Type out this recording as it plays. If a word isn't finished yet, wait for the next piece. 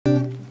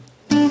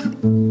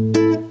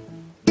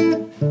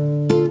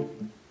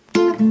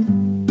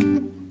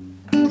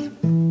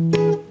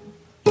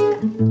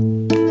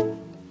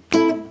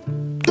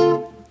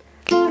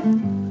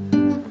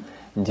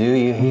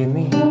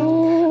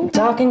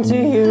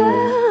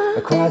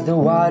across the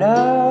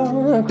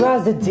water,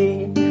 across the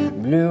deep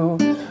blue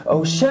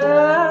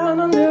ocean,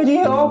 under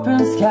the open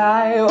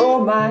sky.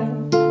 Oh my,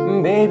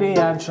 baby,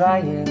 I'm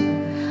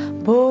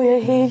trying. Boy, I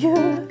hear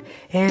you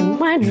in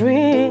my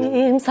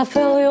dreams. I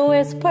feel your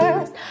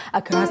whispers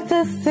across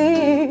the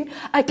sea.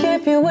 I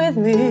keep you with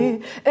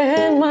me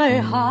in my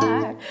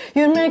heart.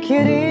 You make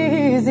it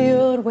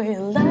easier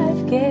when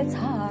life gets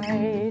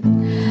hard.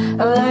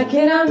 I like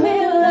it, I'm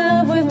in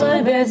love with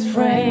my best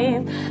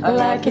friend. I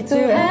like it to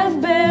have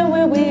been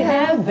where we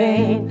have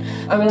been.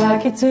 I'm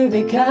lucky to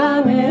be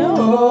coming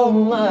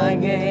home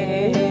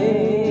again.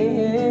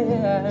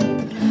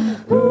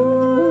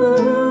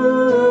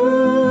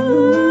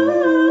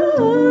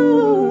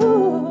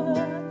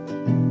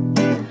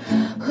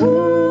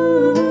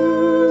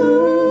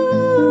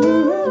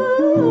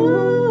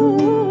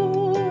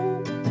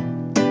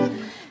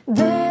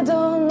 They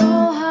don't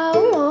know how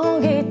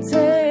long it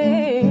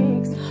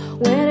takes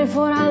waiting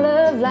for our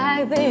love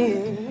like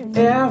this.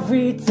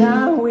 Every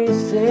time we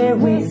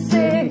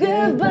say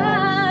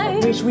goodbye,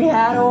 I wish we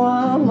had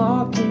one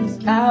more kiss.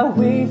 I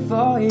wait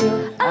for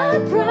you. I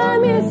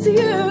promise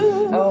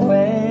you. Oh,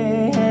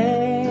 wait.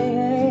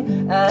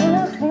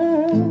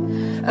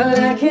 I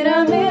like it,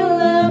 I'm in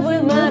love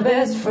with my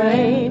best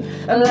friend.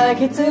 I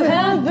like it to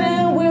have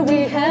been where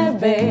we have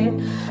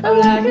been. I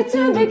like it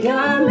to be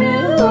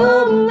coming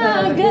home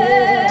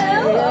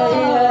again.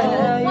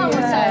 One more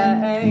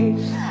time.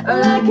 I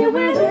like it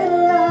when we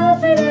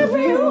love it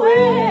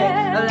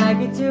everywhere. I like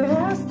it to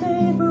have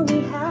stayed where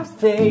we have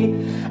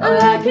stayed. I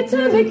like it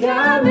to be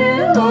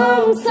coming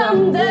home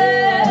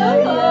someday.